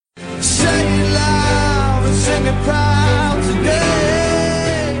make me proud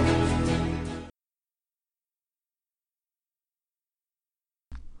today.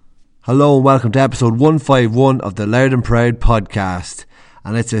 Hello and welcome to episode 151 of the Loud and Proud podcast.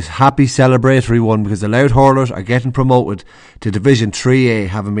 And it's a happy celebratory one because the Loud Hurlers are getting promoted to Division 3A,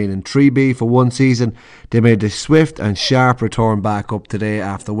 having been in 3B for one season. They made a swift and sharp return back up today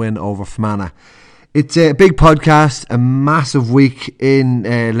after the win over Fermanagh. It's a big podcast, a massive week in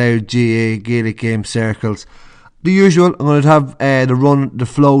Loud GA, Gaelic game circles. The usual, I'm going to have the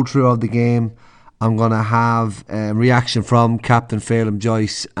flow through of the game. I'm going to have a reaction from Captain Phelim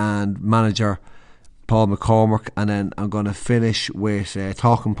Joyce and manager Paul McCormick, and then I'm going to finish with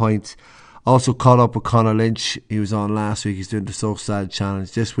talking points. Also caught up with Conor Lynch. He was on last week. He's doing the So Sad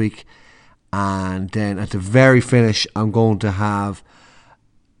Challenge this week. And then at the very finish, I'm going to have,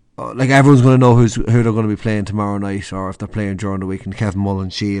 like, everyone's going to know who they're going to be playing tomorrow night, or if they're playing during the week, in Kevin Mullen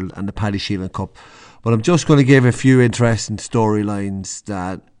Shield and the Paddy Sheelan Cup. But I'm just going to give a few interesting storylines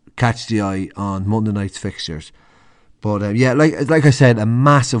that catch the eye on Monday night's fixtures. But yeah, like I said, a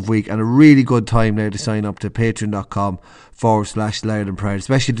massive week and a really good time now to sign up to patreon.com/loud and proud,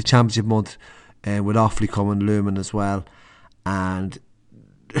 especially the championship month with Offaly coming looming as well. And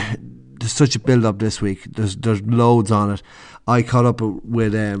there's such a build up this week. There's loads on it. I caught up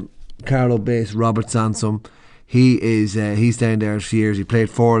with Carlow base Robert Sansom. He's down there for years. He played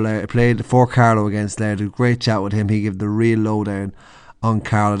for Carlow against Louth. A great chat with him. He gave the real lowdown on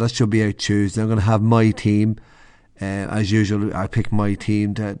Carlow. That should be out Tuesday. I'm going to have my team. As usual, I pick my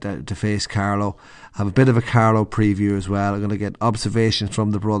team to face Carlow. I have a bit of a Carlow preview as well. I'm going to get observations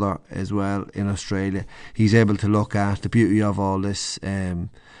from the brother as well in Australia. He's able to look at the beauty of all this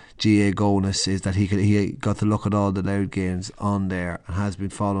GA goalness is that he got to look at all the Loud games on there and has been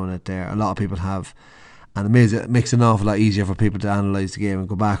following it there. A lot of people have, and it makes it an awful lot easier for people to analyse the game and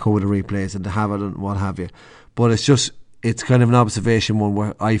go back over the replays and to have it and what have you. But it's kind of an observation one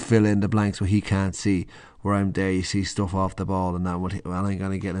where I fill in the blanks where he can't see. Where I'm there, you see stuff off the ball, and that I'm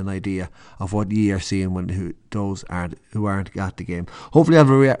going to get an idea of what you are seeing who aren't at the game. Hopefully, I'll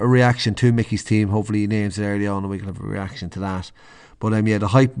have a reaction to Mickey's team. Hopefully, he names it early on, and we can have a reaction to that. But yeah, the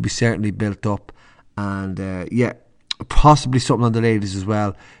hype will be certainly built up, and yeah, possibly something on the ladies as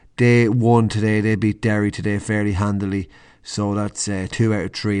well. They won today. They beat Derry today fairly handily, so that's 2 out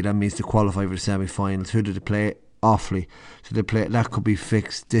of 3. That means to qualify for the semi-finals. Who did they play? Offaly. So that could be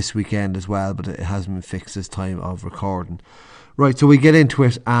fixed this weekend as well, but it hasn't been fixed this time of recording. Right, so we get into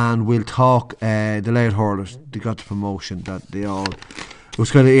it and we'll talk the Loud Hurlers. They got the promotion that it was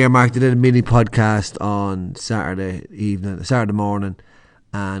kind of earmarked. They did a mini podcast on Saturday morning,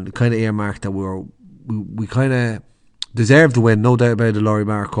 and kind of earmarked that we kind of deserved to win, no doubt about the Laurie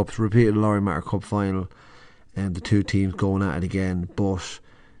Maher Cup. Repeated the Laurie Maher Cup final, and the two teams going at it again, but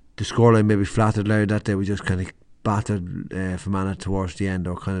the scoreline maybe flattered Loud that day. We just kind of battered Fermanagh towards the end,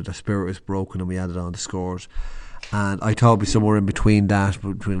 or kind of the spirit was broken and we added on the scores. And I thought it'd be somewhere in between that,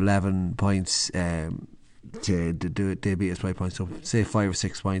 between 11 points to do it. They beat us by points, so say 5 or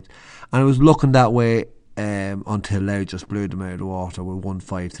 6 points. And it was looking that way until Loud just blew them out of the water with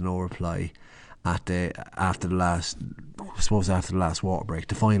 1-5 to no reply after the last water break,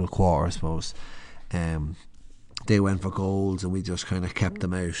 the final quarter, I suppose. They went for goals and we just kind of kept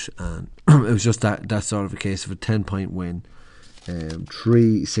them out, and it was just that sort of a case of a 10-point win,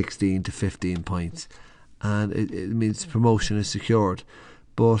 3-16 to 15 points, and it means promotion is secured.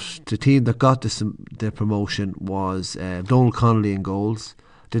 But the team that got the promotion was Donald Connolly in goals.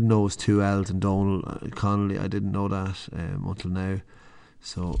 Didn't know it was 2 L's in Donald Connolly. I didn't know that until now.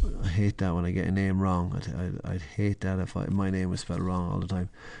 So I hate that when I get a name wrong. I'd hate that if my name was spelled wrong all the time.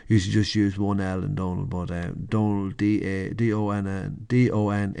 Usually just use 1 L in Donald, but Donald, D-O-N-A-L-L.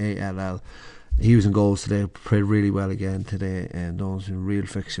 He was in goals today, played really well again today, and Donald's been a real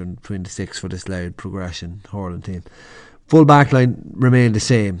fixture between the 6 for this Loud progression hurling team. Full back line remained the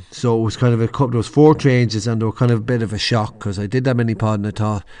same, so it was kind of there was 4 changes, and they were kind of a bit of a shock because I did that mini pod and I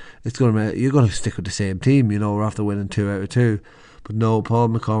thought you're going to stick with the same team, we're after winning 2 out of 2. But no, Paul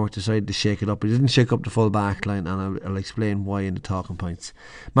McCormick decided to shake it up. He didn't shake up the full back line, and I'll explain why in the talking points.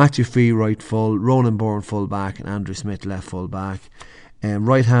 Matthew Fee right full, Ronan Bourne full back, and Andrew Smith left full back.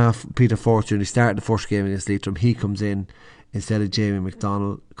 Right half, Peter Fortune. He started the first game against Leitrim. He comes in instead of Jamie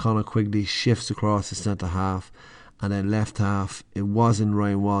McDonald. Conor Quigley shifts across the centre half. And then left half, it wasn't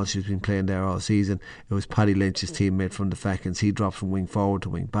Ryan Walsh who's been playing there all season. It was Paddy Lynch's teammate from the Feckins. He dropped from wing forward to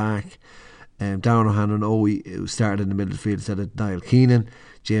wing back. Darren O'Hanlon who started in the middle of the field instead of Niall Keenan.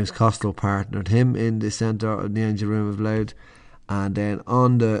 James Costello partnered him in the centre of the engine room of Loud. And then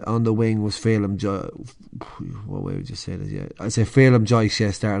on the wing was Phelim Joyce. What way would you say this? Yeah, I'd say Phelim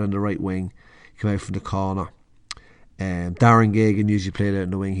Joyce started on the right wing, came out from the corner. Darren Gagan usually played out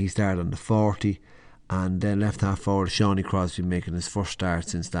in the wing. He started on the 40. And then left half forward, Shawnee Crosby making his first start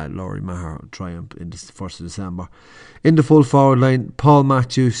since that Laurie Maher triumph in the 1st of December. In the full forward line, Paul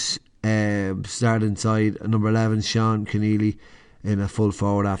Matthews started inside. Number 11, Sean Keneally in a full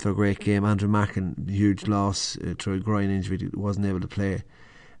forward after a great game. Andrew Mackin, huge loss through a groin injury, wasn't able to play.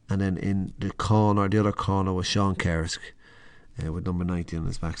 And then in the other corner was Sean Kerrisk with number 90 on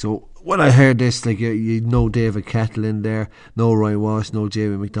his back. So when I heard this, like you know David Kettle in there, no Roy Walsh, no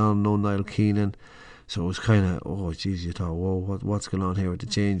Jamie McDonald, no Niall Keenan. So it was kind of, oh geez, you thought, whoa, what's going on here with the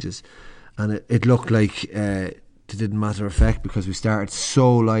changes? And it looked like it didn't matter effect because we started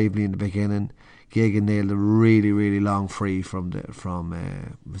so lively in the beginning. Gagan nailed a really, really long free from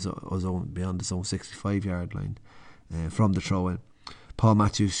his own, beyond his own 65-yard line from the throw-in. Paul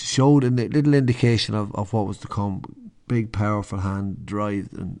Matthews showed a little indication of what was to come. Big, powerful hand, drive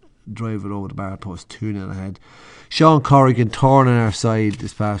it over the bar post, 2-0 ahead. Sean Corrigan, torn on our side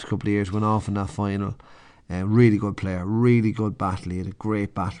this past couple of years, went off in that final. Really good player, really good battle. He had a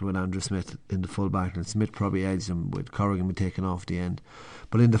great battle with Andrew Smith in the full back, and Smith probably edged him with Corrigan being taken off the end.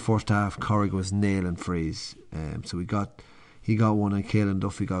 But in the first half, Corrigan was nailing frees. So he got one, and Caelan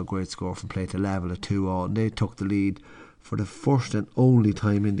Duffy got a great score from play to level at 2-2, and they took the lead for the first and only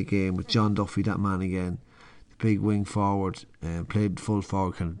time in the game with John Duffy, that man again. Big wing forward, played full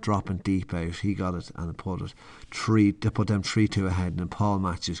forward, kind of dropping deep out. He got it and put them 3-2 ahead, and then Paul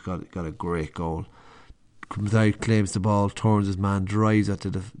Matthews got a great goal. Comes out, claims the ball, turns his man, drives at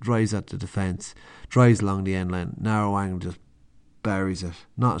the defence, drives along the end line, narrow angle, just buries it.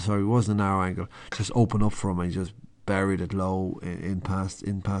 It wasn't a narrow angle, just opened up for him and he just buried it low in past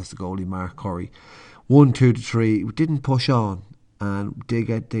the goalie Mark Curry. 1-2-3. We didn't push on. And they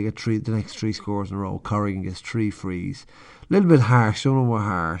get the next 3 scores in a row. Corrigan gets 3 frees. A little bit harsh, some of them were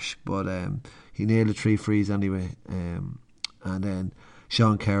harsh, but he nailed the 3 frees anyway. And then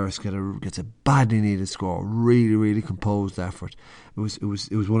Sean Kerris gets a badly needed score. Really, really composed effort. It was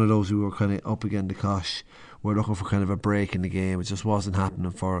one of those who were kind of up against the cosh. We're looking for kind of a break in the game. It just wasn't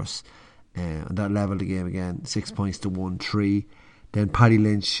happening for us. And that levelled the game again. 6 points to 1-3. Then Paddy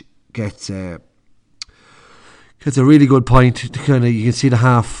Lynch gets a really good point. You can see the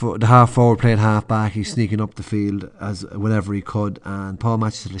half forward playing half back. He's sneaking up the field as whenever he could, and Paul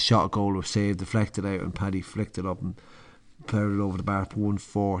Matthews had a shot goal was saved, deflected out, and Paddy flicked it up and played it over the bar.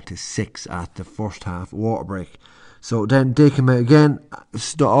 1-4-6 at the first half water break. So then they came out again,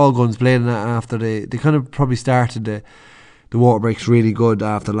 all guns blazing after they kind of probably started the water breaks really good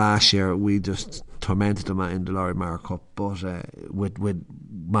after last year. We just tormented them in the Laurie Maher Cup, but with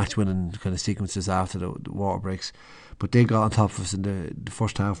match winning kind of sequences after the water breaks. But they got on top of us in the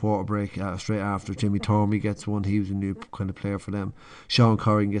first half water break straight after. Jimmy Tormey gets one. He was a new kind of player for them. Sean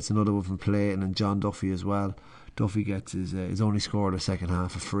Corrigan gets another one from play, and then John Duffy as well. Duffy gets his only score of the second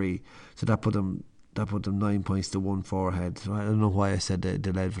half, a free. So that put them 9 points to 1-4 ahead. So I don't know why I said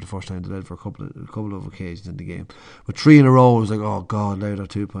they led for the first time. They led for a couple of occasions in the game. But 3 in a row, it was like, oh God, now they're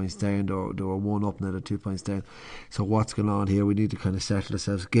 2 points down. They were 1 up, now they're 2 points down. So what's going on here? We need to kind of settle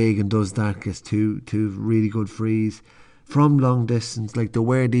ourselves. Gagan does that, gets two really good frees from long distance. Like the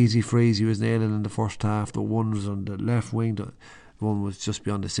weird easy frees he was nailing in the first half. The one was on the left wing, the one was just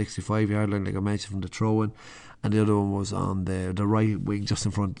beyond the 65-yard line, like I mentioned, from the throw-in, and the other one was on the right wing, just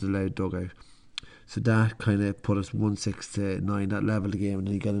in front of the loud dugout. So that kind of put us 1-6-9. That levelled the game, and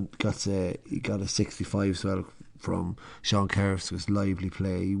then he got a 65 as well from Sean Kerris's lively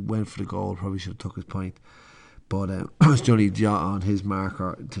play. He went for the goal, probably should have took his point, but it's Johnny Jot on his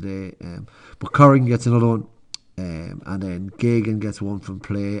marker today. But Corrigan gets another one, and then Gagan gets one from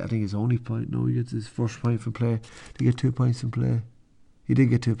play. I think his only point. No, he gets his first point from play. Did he get 2 points from play? He did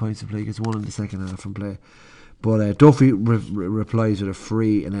get 2 points from play. He gets one in the second half from play. But Duffy replies with a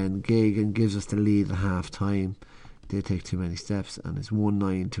free, and then Gagan gives us the lead at half time. They take too many steps, and it's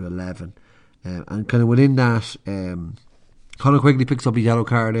 1-9 to 11. And kind of within that, Conor Quigley picks up a yellow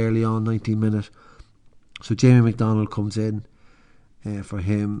card early on, 19 minute. So Jamie McDonald comes in for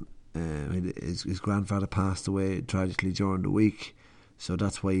him. His grandfather passed away tragically during the week, so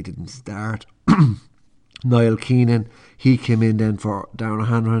that's why he didn't start. Niall Keenan, he came in then for Darren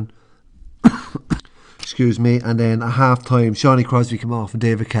Hanrahan. Excuse me. And then at half time, Shawnee Crosby came off and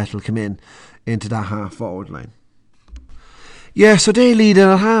David Kettle came into that half forward line. Yeah, so they lead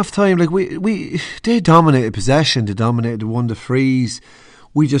at half time. Like they dominated possession, they won the frees.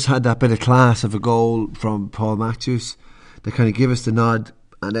 We just had that bit of class of a goal from Paul Matthews that kind of give us the nod.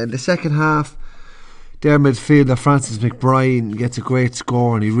 And then the second half, their midfielder Francis McBride gets a great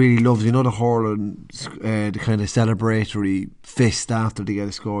score, and he really loves, the hurler, the kind of celebratory fist after they get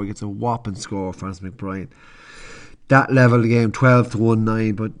a score. He gets a whopping score, Francis McBride. that level of the game,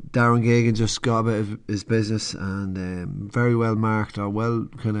 12-1-9. But Darren Gagan just got a bit of his business, and very well marked, or well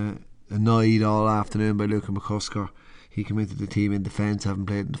kind of annoyed all afternoon by Luca McCusker. He came into the team in defence, having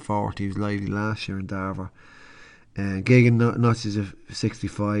played in the 40s. He was lively last year in Darver. Gagan notches a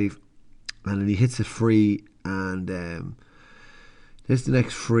 65, and then he hits a free, and hits the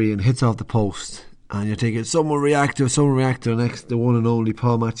next free and hits off the post. And you're thinking, someone react to the one and only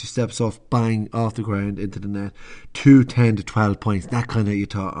Paul Matthews steps off, bang, off the ground into the net. 10 to 12 points. That kind of, you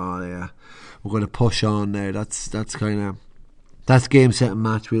thought, oh yeah, we're going to push on now. That's kind of, that's game, set and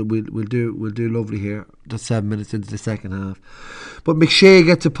match. We'll do lovely here. That's 7 minutes into the second half. But McShea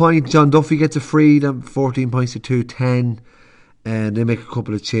gets a point. John Duffy gets a free. Then 14 points to 2-10. And they make a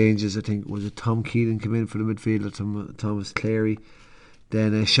couple of changes. I think, was it Tom Keelan came in for the midfielder, Thomas Cleary.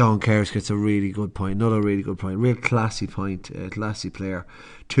 Then Sean Kerris gets a really good point. Another really good point. Real classy point. Classy player.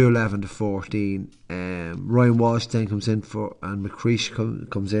 2-11 to 14. Ryan Walsh then comes in for, and McCreesh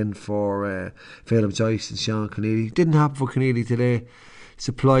comes in for Phelan Joyce and Sean Keneally. Didn't happen for Keneally today.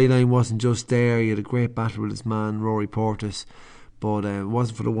 Supply line wasn't just there. He had a great battle with his man Rory Portis, but it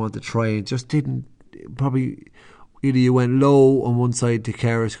wasn't for the one to try. It just didn't. Probably either you went low on one side to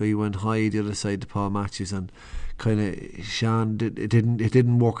Kerris, or you went high the other side to Paul Matthews, and kind of Sean it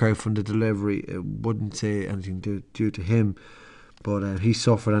didn't work out from the delivery. It wouldn't say anything due to him, but he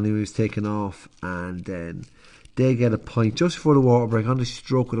suffered and he was taken off. And then they get a point just before the water break, on the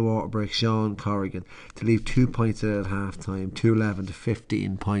stroke of the water break, Sean Corrigan, to leave 2 points at half time, 2-11 to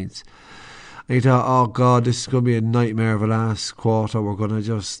 15 points. And you thought, oh God, this is going to be a nightmare of a last quarter. We're going to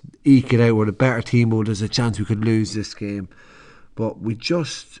just eke it out. We're the better team, but there's a chance we could lose this game. But we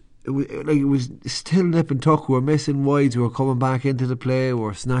just, it was still nip and tuck. We were missing wides. We were coming back into the play. We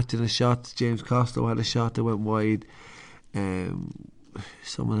were snatching a shot. James Costello had a shot that went wide.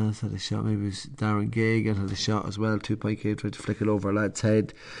 Someone else had a shot. Maybe it was Darren Gagan had a shot as well. 2-point game, tried to flick it over a lad's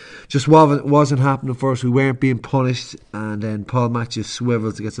head. Just wasn't happening for us. We weren't being punished. And then Paul Matthews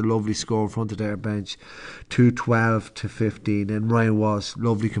swivels to get a lovely score in front of their bench, 2-12 to 15. Then Ryan Walsh,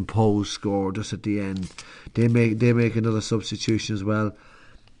 lovely composed score just at the end. They make another substitution as well.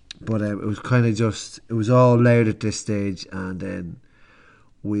 But it was kind of just, it was all loud at this stage, and then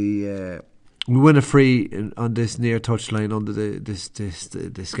we win a free on this near touchline under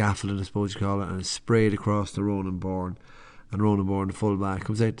the scaffolding, I suppose you call it, and it's sprayed across to Ronan Bourne. And Ronan Bourne, the full back,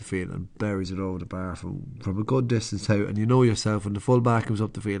 comes out the field and buries it over the bar from a good distance out. And you know yourself, when the full back comes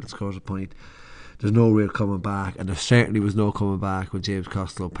up the field and scores a point, there's no real coming back. And there certainly was no coming back when James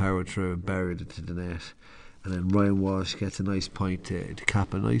Costello powered through and buried it to the net. And then Ryan Walsh gets a nice point to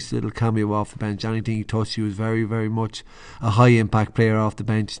cap a nice little cameo off the bench. Anything he touched, he was very, very much a high impact player off the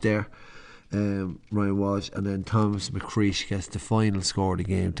bench there, Ryan Walsh. And then Thomas McCreesh gets the final score of the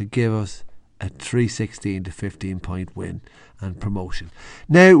game to give us a 3-16 to 15 point win and promotion.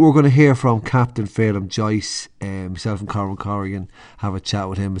 Now we're going to hear from Captain Phelan Joyce. Myself and Colin Corrigan have a chat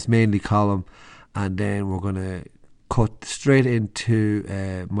with him. It's mainly Colin, and then we're going to cut straight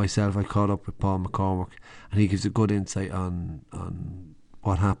into myself. I caught up with Paul McCormick, and he gives a good insight on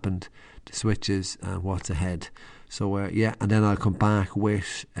what happened, the switches, and what's ahead. So and then I'll come back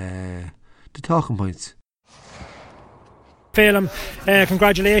with the talking points. Phelan,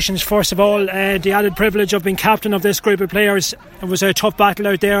 congratulations first of all. The added privilege of being captain of this group of players. It was a tough battle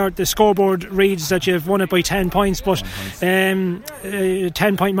out there. The scoreboard reads that you've won it by 10 points, but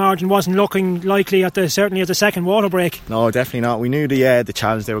 10-point margin wasn't looking likely certainly at the second water break. No, definitely not. We knew the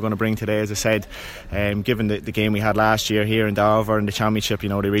challenge they were going to bring today, as I said. Given the game we had last year here in Darver in the championship, they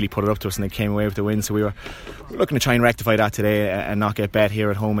really put it up to us and they came away with the win. So we were looking to try and rectify that today and not get bet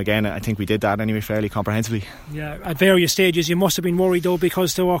here at home again. I think we did that anyway fairly comprehensively. Yeah, at various stages you must have been worried though,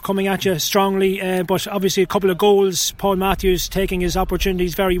 because they were coming at you strongly, but obviously a couple of goals, Paul Matthews taking his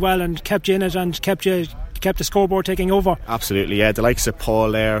opportunities very well and kept you in it and kept the scoreboard taking over. Absolutely, yeah. The likes of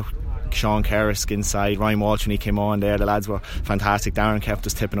Paul there, Sean Kerris inside, Ryan Walsh when he came on there, the lads were fantastic. Darren kept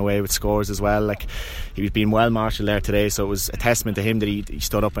us tipping away with scores as well. He was being well marshalled there today, so it was a testament to him that he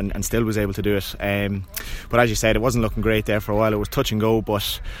stood up and still was able to do it. But as you said, it wasn't looking great there for a while. It was touch and go,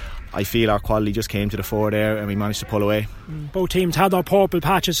 but I feel our quality just came to the fore there and we managed to pull away. Both teams had their purple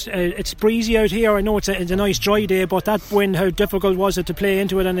patches. It's breezy out here. I know it's a nice dry day, but that wind, how difficult was it to play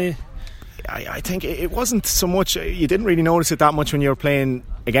into it? And I think it wasn't so much, you didn't really notice it that much when you were playing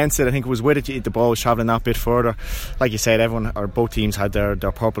against it. I think it was with it, the ball was travelling that bit further. Like you said, both teams had their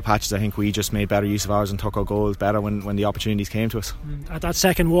purple patches. I think we just made better use of ours and took our goals better when the opportunities came to us. At that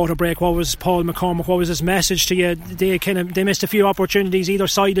second water break, what was Paul McCormick, what was his message to you? They missed a few opportunities either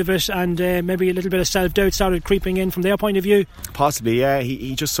side of it, and maybe a little bit of self-doubt started creeping in from their point of view? Possibly, yeah.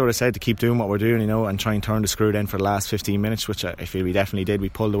 He just sort of said to keep doing what we're doing, and try and turn the screw then for the last 15 minutes, which I feel we definitely did. We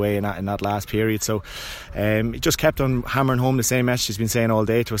pulled away in that last period, so it just kept on hammering home the same message he's been saying all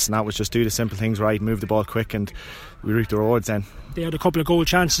day to us, and that was just do the simple things right, move the ball quick, and we reaped the rewards then. They had a couple of goal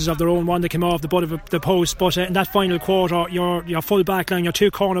chances of their own, one that came off the butt of the post, but in that final quarter your full back line, your two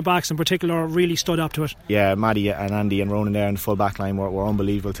cornerbacks in particular, really stood up to it. Yeah, Maddie and Andy and Ronan there in the full back line were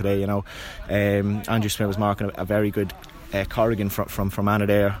unbelievable today. Andrew Smith was marking a very good Corrigan from Anna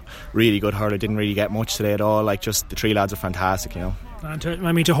there, really good hurler, didn't really get much today at all. Just the three lads are fantastic. And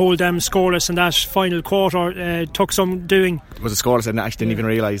to hold them scoreless in that final quarter took some doing. Was it scoreless? I actually didn't even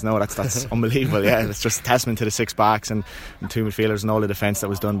realise. No, that's unbelievable. Yeah, it's just a testament to the six backs and two midfielders and all the defence that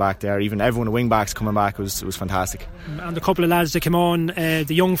was done back there. Even everyone, the wing backs coming back was fantastic. And the couple of lads that came on, the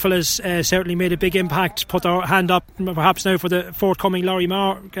young fellas certainly made a big impact. Put their hand up, perhaps now for the forthcoming Laurie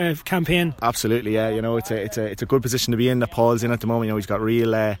Marr campaign. Absolutely, yeah. It's a good position to be in that Paul's in at the moment. He's got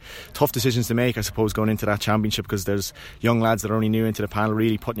real tough decisions to make, I suppose, going into that championship, because there's young lads that are only new into the panel,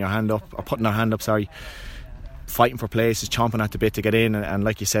 really putting their hand up, fighting for places, chomping at the bit to get in, and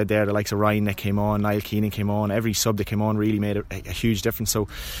like you said there, the likes of Ryan that came on, Niall Keenan came on, every sub that came on really made a huge difference. So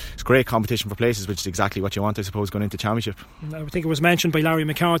it's great competition for places, which is exactly what you want, I suppose, going into championship. I think it was mentioned by Larry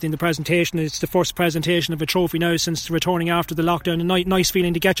McCarthy in the presentation, it's the first presentation of a trophy now since returning after the lockdown. A nice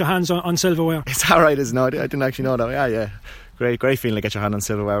feeling to get your hands on silverware. It's alright, isn't it? I didn't actually know that. Yeah. Great feeling to get your hand on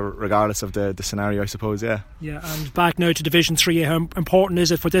silverware, regardless of the scenario, I suppose. Yeah, and back now to Division 3. How important is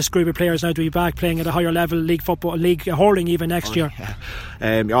it for this group of players now to be back playing at a higher level, league football, league hurling even next year?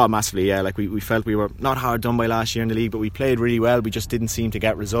 Massively. Yeah, we felt we were not hard done by last year in the league, but we played really well. We just didn't seem to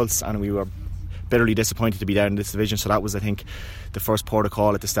get results, and we were bitterly disappointed to be down in this division. So that was, I think, the first port of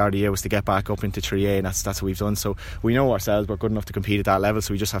call at the start of the year, was to get back up into 3A, and that's what we've done. So we know ourselves we're good enough to compete at that level,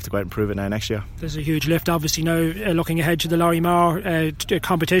 so we just have to go out and prove it now next year. There's a huge lift obviously now, looking ahead to the Laurie Marr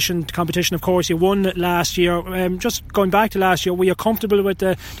competition. Of course, you won last year. Just going back to last year, were you comfortable with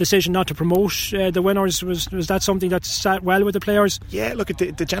the decision not to promote the winners? Was that something that sat well with the players? Yeah, look,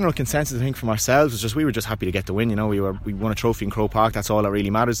 the general consensus, I think, from ourselves was just we were just happy to get the win. We won a trophy in Croke Park. That's all that really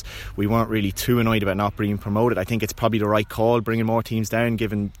matters. We weren't really too annoyed about not being promoted. I think it's probably the right call, bringing more teams down,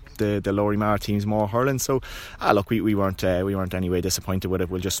 giving the Laurie Marr teams more hurling. So look, we weren't anyway disappointed with it.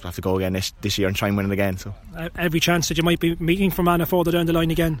 We'll just have to go again this year and try and win it again. So every chance that you might be meeting Fermanagh further down the line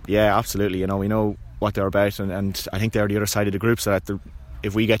again. Yeah, absolutely. We know what they're about, and I think they're the other side of the group, so that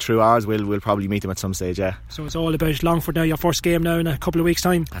if we get through ours, we'll probably meet them at some stage. Yeah. So it's all about Longford now, your first game now in a couple of weeks'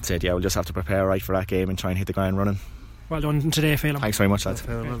 time. That's it. Yeah, we'll just have to prepare right for that game and try and hit the ground running. Well done today, Phelan. Thanks very much, lads.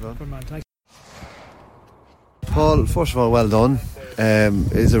 Well done. Good man, thanks. Paul, first of all, well done.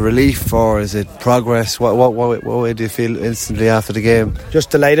 Is it relief or is it progress? What way do you feel instantly after the game? Just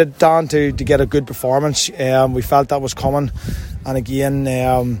delighted, Dan, to get a good performance. We felt that was coming, and again,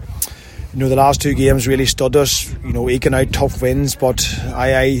 the last two games really stood us, eking out tough wins, but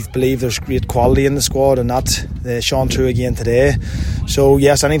I believe there's great quality in the squad, and that shone through again today. So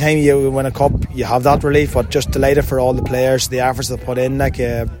yes, anytime you win a cup, you have that relief, but just delighted for all the players, the efforts they put in,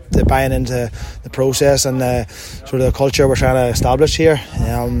 they're buying into the process and sort of the culture we're trying to establish here.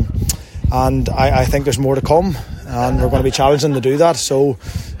 And I think there's more to come, and we're going to be challenging to do that. So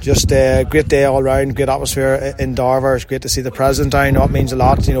just a great day all round, great atmosphere in Darver. It's great to see the president down. It means a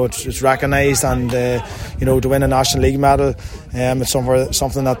lot. It's recognised, and to win a National League medal, it's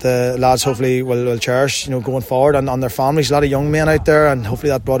something that the lads hopefully will cherish, going forward, and on their families. A lot of young men out there, and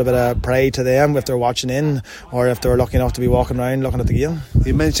hopefully that brought a bit of pride to them if they're watching in, or if they're lucky enough to be walking around looking at the game.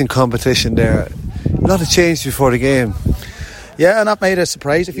 You mentioned competition there. A lot of change before the game. Yeah, and that made a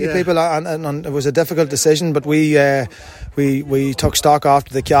surprise a few people, and it was a difficult decision, but we took stock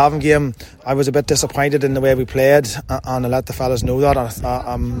after the Cavan game. I was a bit disappointed in the way we played, and I let the fellas know that.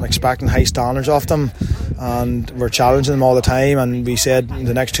 I'm expecting high standards of them, and we're challenging them all the time, and we said in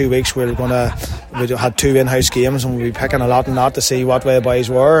the next 2 weeks we had 2 in-house games, and we'll be picking a lot in that to see what way the boys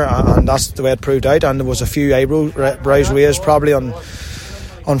were, and that's the way it proved out. And there was a few eyebrows raised probably on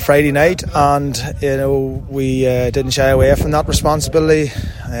Friday night, and we didn't shy away from that responsibility.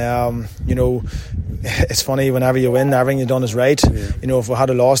 You know, it's funny, whenever you win, everything you've done is right. You know, if we had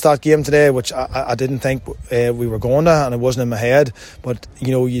lost that game today, which I didn't think we were going to, and it wasn't in my head, but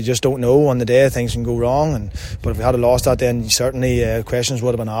you know, you just don't know on the day, things can go wrong. But if we had lost that, then certainly questions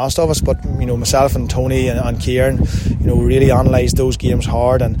would have been asked of us. But you know, myself and Tony and Kieran, you know, really analysed those games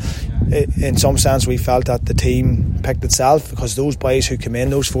hard, and in some sense we felt that the team picked itself, because those boys who came in,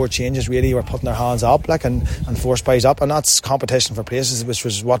 those 4 changes, really were putting their hands up, like, and forced boys up, and that's competition for places, which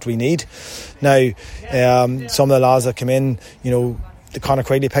was what we need. Now, some of the lads that came in, you know, Conor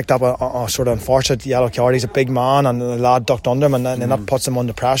Quigley picked up a sort of unfortunate yellow card. He's a big man, and the lad ducked under him, and then that puts him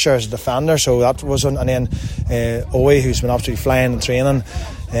under pressure as a defender. So that was and then Owe, who's been absolutely flying and training,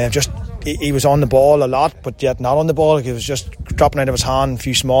 he was on the ball a lot, but yet not on the ball. He was just dropping out of his hand a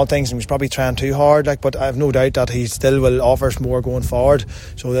few small things, and he was probably trying too hard. But I have no doubt that he still will offer us more going forward.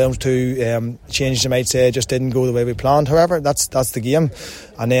 So those 2 changes, you might say, just didn't go the way we planned. However, that's the game.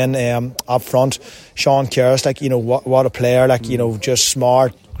 And then up front, Sean Kerris, like, you know, what a player, like, you know, just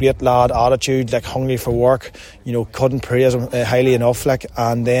smart, great lad, attitude, like, hungry for work. You know, couldn't praise him highly enough. Like,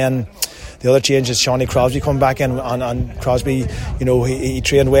 and then the other change is Shawnee Crosby coming back in, and Crosby, you know, he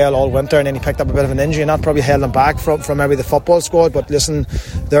trained well all winter, and then he picked up a bit of an injury, and that probably held him back from maybe the football squad. But listen,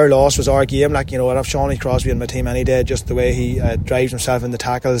 their loss was our game. Like, you know, I'd have Shawnee Crosby in my team any day, just the way he drives himself in the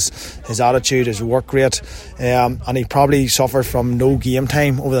tackles, his attitude, his work rate, and he probably suffered from no game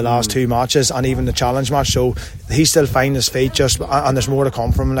time over the last 2 matches, and even the challenge match. So he's still finding his feet, and there's more to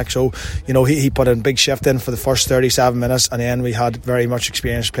come from him. Like, so, you know, he put a big shift in for the first 37 minutes, and then we had very much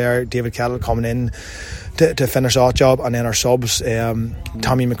experienced player David Kettle coming in to finish that job, and then our subs,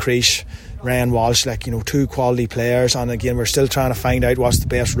 Tommy McCreesh, Ryan Walsh, like, you know, 2 quality players. And again, we're still trying to find out what's the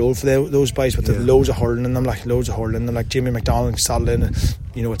best role for those boys, but there's loads of hurling in them, like Jamie McDonald settled in,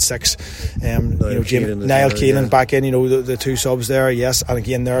 you know, at 6. Niall Keenan back in, you know, the 2 subs there, yes. And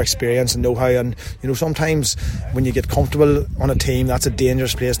again, their experience and know-how, and you know, sometimes when you get comfortable on a team, that's a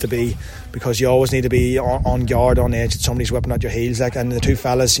dangerous place to be, because you always need to be on guard, on edge, that somebody's whipping at your heels, like. And the 2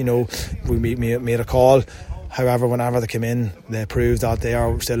 fellas, you know, we made a call. However, whenever they came in, they proved that they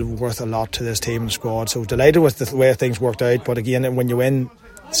are still worth a lot to this team and squad. So delighted with the way things worked out. But again, when you win,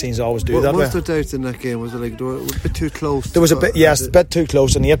 scenes always do that. Was there doubts in that game? Was it like, a bit too close? There was a bit, yes, a bit too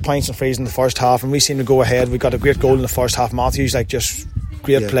close. And 8 points and freeze in the first half, and we seemed to go ahead. We got a great goal in the first half. Matthews, like, just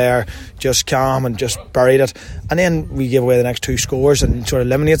great player, just calm and just buried it. And then we gave away the next 2 scores and sort of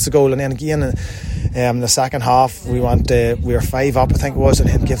eliminates the goal. And then again, the second half, we were 5 up, I think it was, and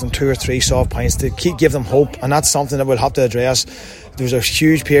then give them 2 or 3 soft points to give them hope. And that's something that we'll have to address. There was a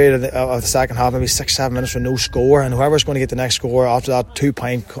huge period of the second half, maybe 6-7 minutes with no score, and whoever's going to get the next score after that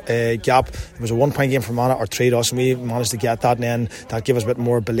 2-point gap, it was a 1-point game for Mana or 3 to us, and we managed to get that, and then that gave us a bit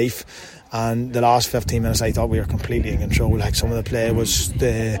more belief. And the last 15 minutes, I thought we were completely in control. Like, some of the play was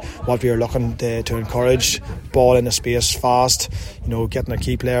what we were looking to encourage. Ball in the space fast, you know, getting our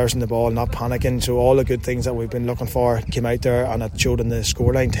key players in the ball, not panicking. So all the good things that we've been looking for came out there, and it showed in the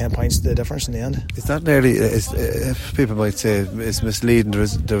scoreline. 10 points the difference in the end. Is that nearly, people might say it's misleading,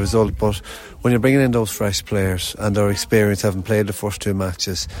 the result, but when you're bringing in those fresh players and their experience, having played the first 2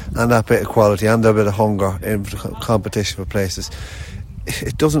 matches, and that bit of quality and that bit of hunger in competition for places,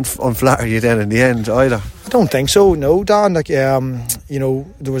 it doesn't unflatter you then in the end either. I don't think so, no, Dan. Like, you know,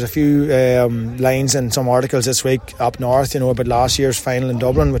 there was a few lines in some articles this week up north, you know, about last year's final in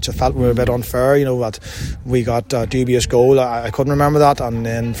Dublin, which I felt were a bit unfair. You know, that we got a dubious goal. I couldn't remember that, and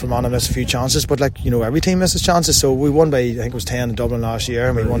then Fermanagh missed a few chances. But, like, you know, every team misses chances. So we won by, I think it was 10 in Dublin last year,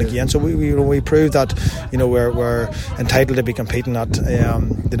 and we won again. So we proved that, you know, we're entitled to be competing at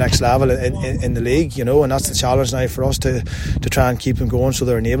the next level in the league. You know, and that's the challenge now for us to try and keep them going, so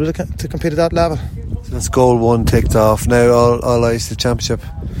they're enabled to compete at that level. So that's goal 1 ticked off. Now all eyes to the championship.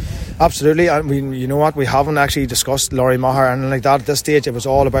 Absolutely, and you know what, we haven't actually discussed Laurie Maher and like that at this stage. It was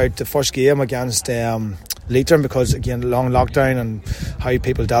all about the first game against Leitrim, because again, long lockdown and how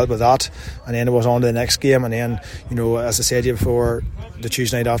people dealt with that, and then it was on to the next game. And then, you know, as I said to you before, the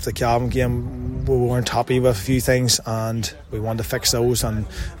Tuesday night after the Cavan game, we weren't happy with a few things, and we wanted to fix those, and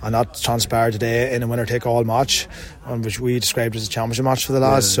that transpired today in a winner take all match, which we described as a championship match for the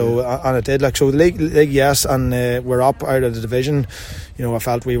lads. So and it did, like, so the league yes, and we're up out of the division. You know, I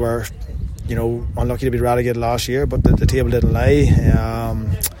felt we were, you know, unlucky to be relegated last year, but the table didn't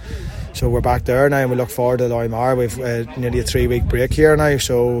lie. So we're back there now, and we look forward to Laurie Maher. We've nearly a 3-week break here now,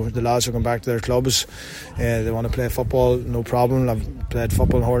 so the lads are going back to their clubs. They want to play football, no problem. I've played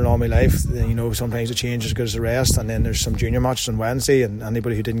football and hurling all my life. You know, sometimes the change is as good as the rest, and then there's some junior matches on Wednesday, and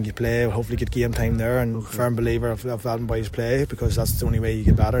anybody who didn't get play will hopefully get game time there. And firm believer of letting boys play, because that's the only way you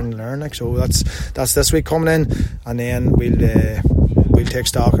get better and learn. Like, so that's this week coming in, and then we'll we'll take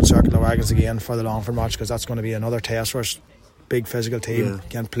stock and circle the wagons again for the Longford match, because that's going to be another test for us. Big physical team,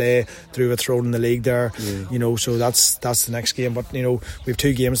 can play through a throat in the league there, so that's the next game. But we have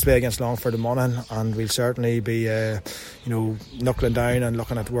 2 games to play against Longford and Monaghan, and we'll certainly be knuckling down and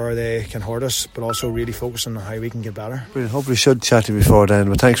looking at where they can hurt us, but also really focusing on how we can get better. Brilliant. Hopefully should chat to you before then,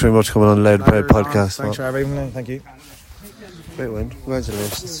 but thanks very much for coming on the Loud Proud podcast. Thanks for having me. Thank you. Great win.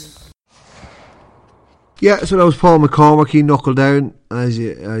 Congratulations. Yeah, so that was Paul McCormack. He knuckled down, as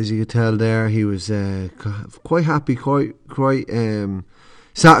you could tell there. He was quite happy, quite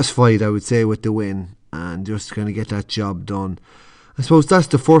satisfied, I would say, with the win, and just kind of get that job done. I suppose that's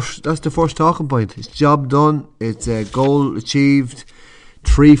the first talking point. It's job done. It's a goal achieved.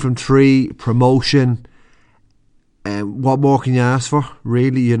 3 from 3, promotion. What more can you ask for?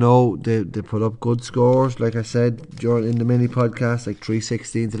 Really, they put up good scores. Like I said in the mini podcast, like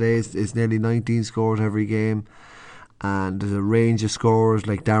 316 today is nearly 19 scores every game, and there's a range of scores.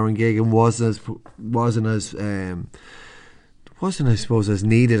 Like Darren Gagan wasn't I suppose as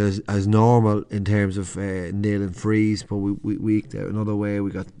needed as normal in terms of nailing frees, but we eked out another way.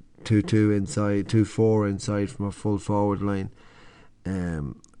 We got 2-2 inside, 2-4 inside from a full forward line.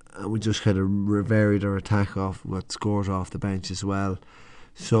 And we just kind of varied our attack off what scores off the bench as well.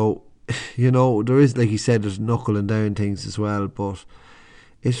 So, there is, like you said, there's knuckling down things as well, but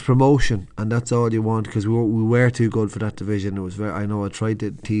it's promotion, and that's all you want, because we were too good for that division. It was I know I tried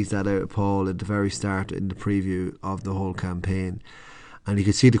to tease that out of Paul at the very start in the preview of the whole campaign, and you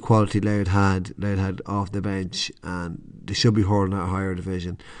could see the quality Louth had off the bench, and they should be hurling at a higher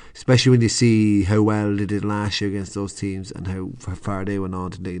division, especially when you see how well they did last year against those teams and how far they went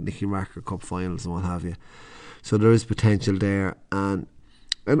on to the Nicky Racker Cup finals and what have you. So there is potential there, and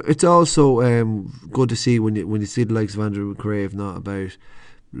it's also good to see when you see the likes of Andrew McCrave, not about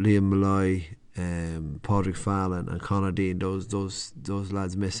Liam Malloy, Padraig Fallon and Conor Dean, those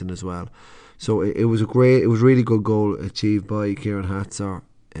lads missing as well. So it was really good goal achieved by Kieran Hatzer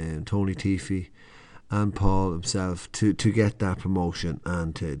and Tony Teefey and Paul himself to get that promotion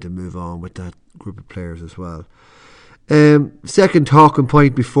and to move on with that group of players as well. Second talking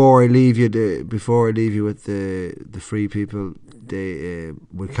point before I leave you with the free people, they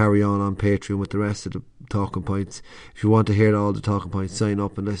will carry on Patreon with the rest of the talking points. If you want to hear all the talking points, sign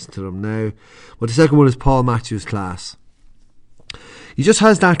up and listen to them now. But the second one is Paul Matthews' class. He just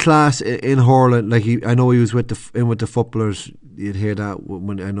has that class in hurling. Like I know he was with the footballers. You'd hear that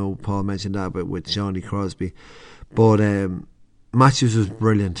when I know Paul mentioned that, but with Johnny Crosby. But Matthews was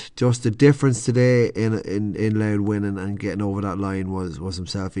brilliant. Just the difference today in Louth winning and getting over that line was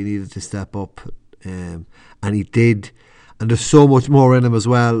himself. He needed to step up, and he did. And there's so much more in him as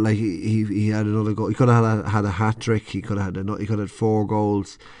well. Like he had another goal. He could have had a hat trick. He could have had 4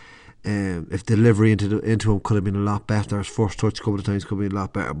 goals. If delivery into him could have been a lot better. His first touch a couple of times could have been a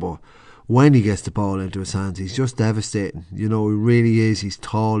lot better. But when he gets the ball into his hands, he's just devastating. He really is. He's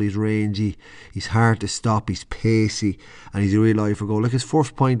tall, he's rangy, he's hard to stop, he's pacey, and he's a real eye for goal. Like his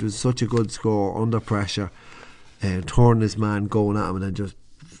first point was such a good score under pressure, turning his man, going at him, and then just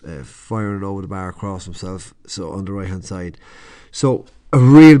firing it over the bar across himself, so on the right hand side. So a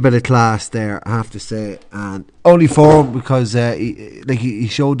real bit of class there, I have to say, and only for him because he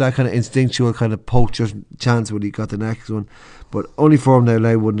showed that kind of instinctual kind of poacher chance when he got the next one, but only for him now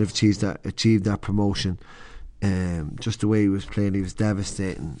Louth wouldn't have achieved that promotion. Just the way he was playing, he was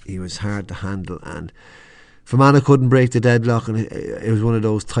devastating, he was hard to handle, and Fermanagh couldn't break the deadlock, and it was one of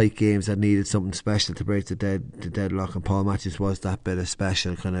those tight games that needed something special to break the deadlock, and Paul Matthews was that bit of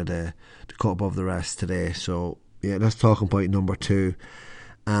special, kind of the cut above the rest today. So yeah, that's talking point number 2.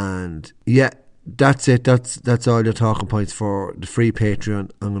 And yeah, that's it. That's all your talking points for the free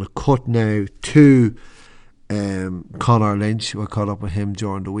Patreon. I'm going to cut now to Conor Lynch. I caught up with him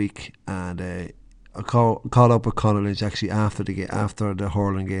during the week, and I caught up with Conor Lynch actually after the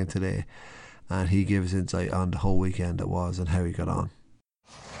hurling game today, and he gives insight on the whole weekend it was and how he got on.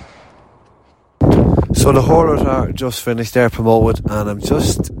 So the Hurlers are just finished, they're promoted, and I'm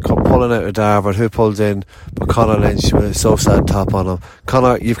just pulling out of Darver who pulls in, but Conor Lynch with a so sad top on him.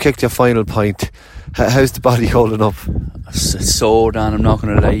 Conor, you've kicked your final point. How's the body holding up? It's sore, Dan, I'm not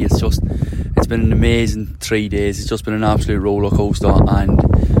going to lie. It's been an amazing 3 days. It's just been an absolute roller coaster, and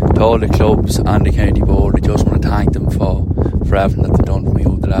to all the clubs and the county board, I just want to thank them for everything that they've done for me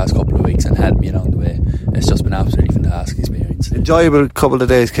over the last couple of weeks and helped me along the way. It's just been an absolutely fantastic experience. Enjoyable couple of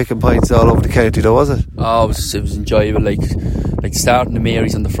days kicking points all over the county though, was it? Oh, it was enjoyable, like starting the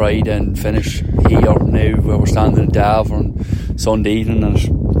Marys on the Friday and finish here now where we're standing in Darver on Sunday evening at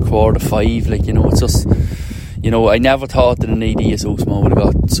 4:45. It's just, I never thought that an idea so small would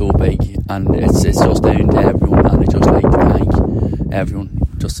have got so big, and it's just down to everyone, and I just like to thank everyone.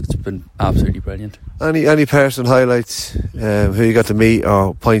 Just it's been absolutely brilliant. Any personal highlights, who you got to meet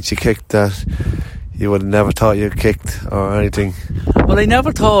or points you kicked that you would have never thought you kicked or anything? Well, I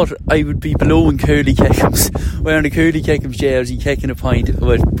never thought I would be blowing Curly Kickham's, wearing a Curly Kickham's jersey, kicking a point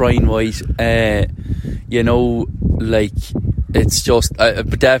with Brian White. It's just,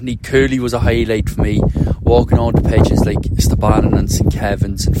 but definitely Curly was a highlight for me. Walking on the pitches like Stabannon and St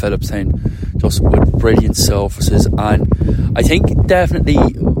Kevin's and Phillipstown, just with brilliant surfaces. And I think definitely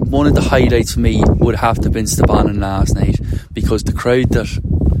one of the highlights for me would have to have been Stabannon last night, because the crowd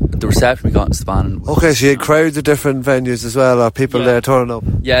the reception we got in Stabannon. Okay, so you had crowds of different venues as well, or people there turning up?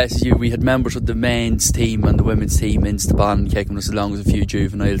 Yes, we had members of the men's team and the women's team in Stabannon kicking us, along with a few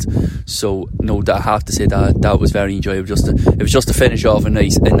juveniles. So no, I have to say that was very enjoyable. It was just to finish off a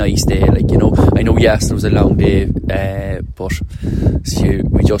nice day. Like, you know, I know yes, there was a long day, but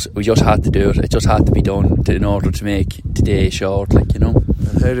we just had to do it. It just had to be done in order to make today short. Like, you know.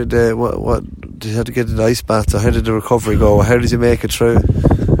 And how did what did you have to get the ice baths, or how did the recovery go? How did you make it through?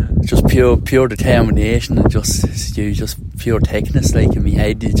 Just pure determination and just pure techness, like, in my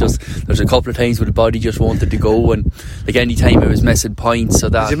head. There's a couple of times where the body just wanted to go, and like any time I was missing points, so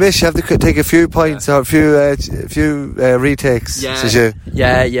that did you miss? You have to take a few points or a few retakes. Yeah.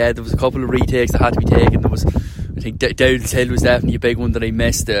 There was a couple of retakes that had to be taken. There was, I think Dowdall's Hill was definitely a big one that I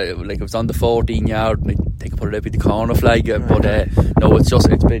missed. Like, it was on the 14 yard, and I think I put it up with the corner flag. But no, it's just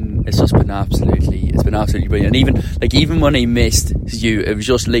been absolutely brilliant. And even when I missed it was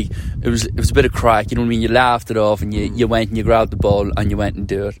just like it was a bit of crack. You know what I mean? You laughed it off, and you went and you grabbed the ball and you went and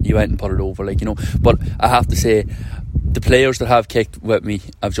do it. You went and put it over, like, you know. But I have to say, the players that have kicked with me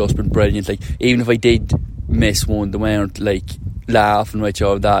have just been brilliant. Like, even if I did miss one, they weren't like laughing with you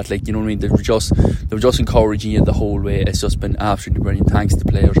or that, like, you know what I mean? They were just encouraging you the whole way. It's just been absolutely brilliant. Thanks to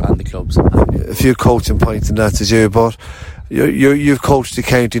the players and the clubs. A few coaching points and that's you, but you've coached the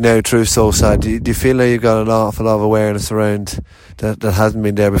county now through SOSAD. Do you feel like you've got an awful lot of awareness around that hasn't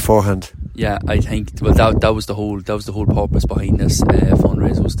been there beforehand? Yeah, I think that was the whole purpose behind this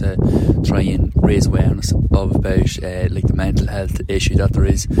fundraiser, was to try and raise awareness about like the mental health issue that there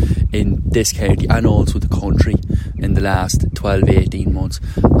is in this county and also the country in the last 12-18 months.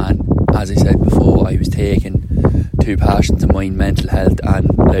 And as I said before, I was taking two passions of mine, mental health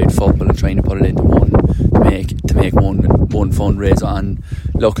and loud football, and trying to put it into one to make one fundraiser, and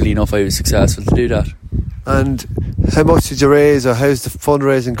luckily enough I was successful to do that. And how much did you raise, or how's the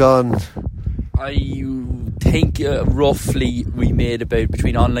fundraising gone? I think roughly we made about,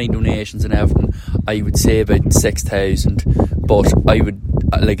 between online donations and everything, I would say about 6,000. But I would,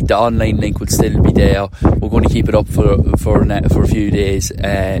 like, the online link would still be there. We're going to keep it up for a few days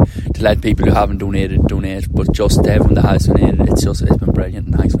to let people who haven't donated donate. But just everyone that has donated, it's been brilliant,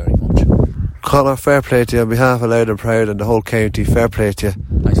 and thanks very much. Conor, fair play to you on behalf of Loud and Proud and the whole county. Fair play to you.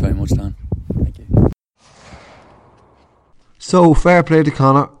 Thanks very much, Dan. Thank you. So, fair play to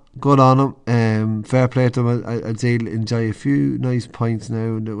Conor. Good on him. Fair play to him. I'd say enjoy a few nice pints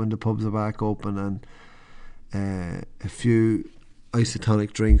now when the pubs are back open, and a few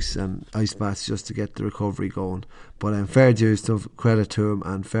isotonic drinks and ice baths just to get the recovery going. But fair dues, stuff, credit to him,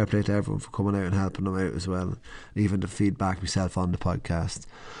 and fair play to everyone for coming out and helping him out as well, and even the feedback myself on the podcast.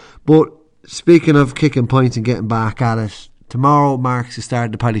 But speaking of kicking points and getting back at it, tomorrow marks the start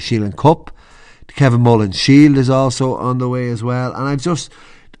of the Paddy Sheelan Cup. The Kevin Mullen Shield is also on the way as well, and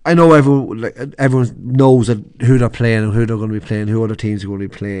I know everyone knows who they're playing and who they're going to be playing, who other teams are going to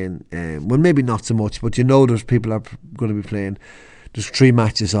be playing. Well, maybe not so much, but you know there's people are going to be playing. There's 3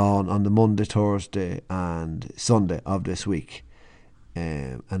 matches on the Monday, Thursday and Sunday of this week.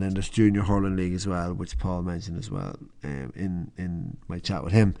 And then there's Junior Hurling League as well, which Paul mentioned as well in my chat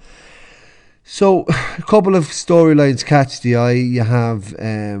with him. So a couple of storylines catch the eye. You have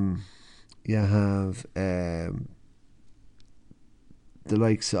the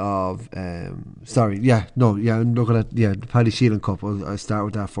likes of I'm looking at the Paddy Sheelan Cup. I'll start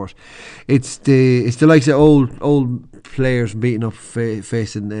with that first. It's the likes of old players beating up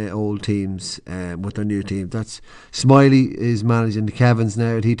facing old teams with their new team. That's Smiley is managing the Kevins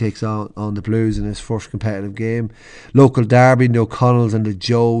now, and he takes on the Blues in his first competitive game. Local derby, the O'Connells and the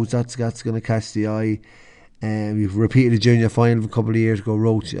Joes. That's going to catch the eye. We've repeated the junior final a couple of years ago,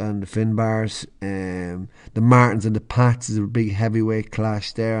 Roach and the Finbars. The Martins and the Pats is a big heavyweight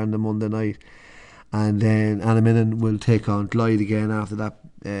clash there on the Monday night. And then Annaminnan will take on Glyde again after that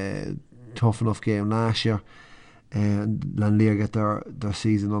tough enough game last year. And Lanlear get their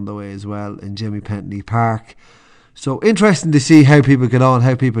season on the way as well in Jimmy Pentley Park. So interesting to see how people get on,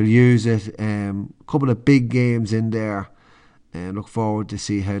 how people use it. A couple of big games in there. And look forward to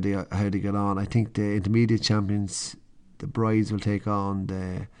see how they get on. I think the intermediate champions the Brides will take on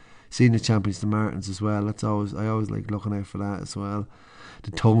the senior champions, the Martins, as well. I always like looking out for that as well.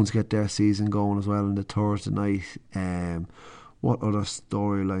 The Tones get their season going as well on the Thursday night. What other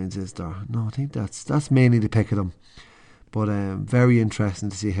storylines is there? No, I think that's mainly the pick of them. But very interesting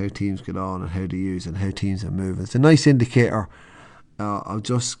to see how teams get on and how they use and how teams are moving. It's a nice indicator. You've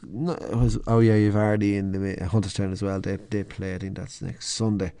already in the Hunterstown as well. They play. I think that's next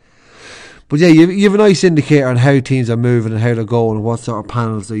Sunday. But yeah, you have a nice indicator on how teams are moving and how they're going, and what sort of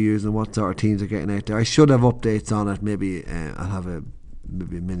panels they're using, and what sort of teams are getting out there. I should have updates on it. Maybe I'll have a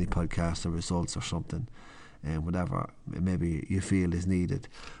mini podcast or results or something, and whatever maybe you feel is needed.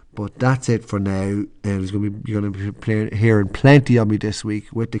 But that's it for now. You're going to be hearing plenty of me this week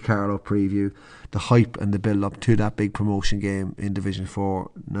with the Carlow preview, the hype and the build up to that big promotion game in Division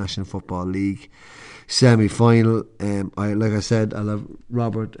 4 National Football League semi-final. Like I said, I'll have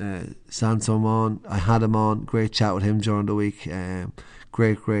Robert Sansom on. I had him on. Great chat with him during the week.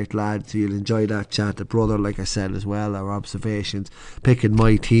 Great lad. So you'll enjoy that chat. The brother, like I said as well, our observations, picking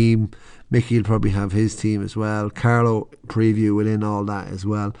my team. Mickey will probably have his team as well. Carlo preview within all that as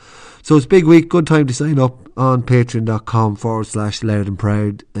well. So it's a big week. Good time to sign up on patreon.com/loud and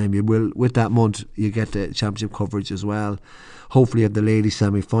proud. You will, with that month, you get the championship coverage as well. Hopefully you have the ladies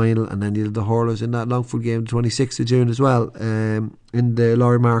semi-final, and then you have the hurlers in that Longford game the 26th of June as well, in the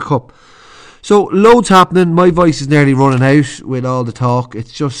Lorimar Cup. So loads happening. My voice is nearly running out with all the talk.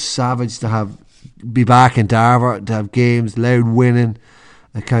 It's just savage to be back in Darver, to have games, loud winning.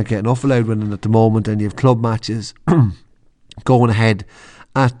 I can't get enough of loud winning at the moment, and you have club matches going ahead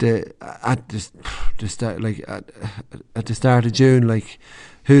at the start of June. Like,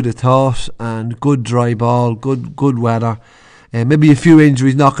 who'd have thought? And good dry ball, good weather. Maybe a few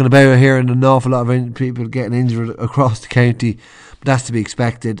injuries knocking about here, and an awful lot of people getting injured across the county. But that's to be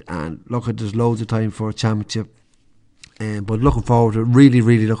expected. And look, there's loads of time for a championship. But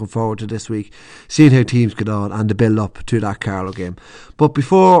really looking forward to this week, seeing how teams get on and the build up to that Carlow game. But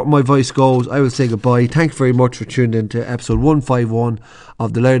before my voice goes, I will say goodbye. Thanks very much for tuning in to episode 151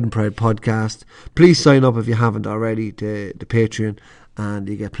 of the Loud and Proud podcast. Please sign up if you haven't already to the Patreon, and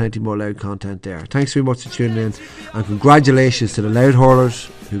you get plenty more Loud content there. Thanks very much for tuning in, and congratulations to the Loud Hurlers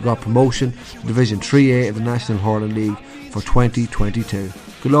who got promotion to Division 3A of the National Hurling League for 2022.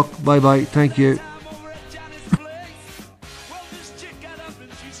 Good luck, bye bye, thank you.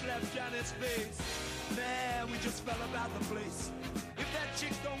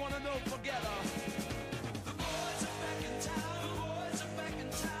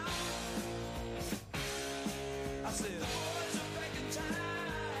 I said,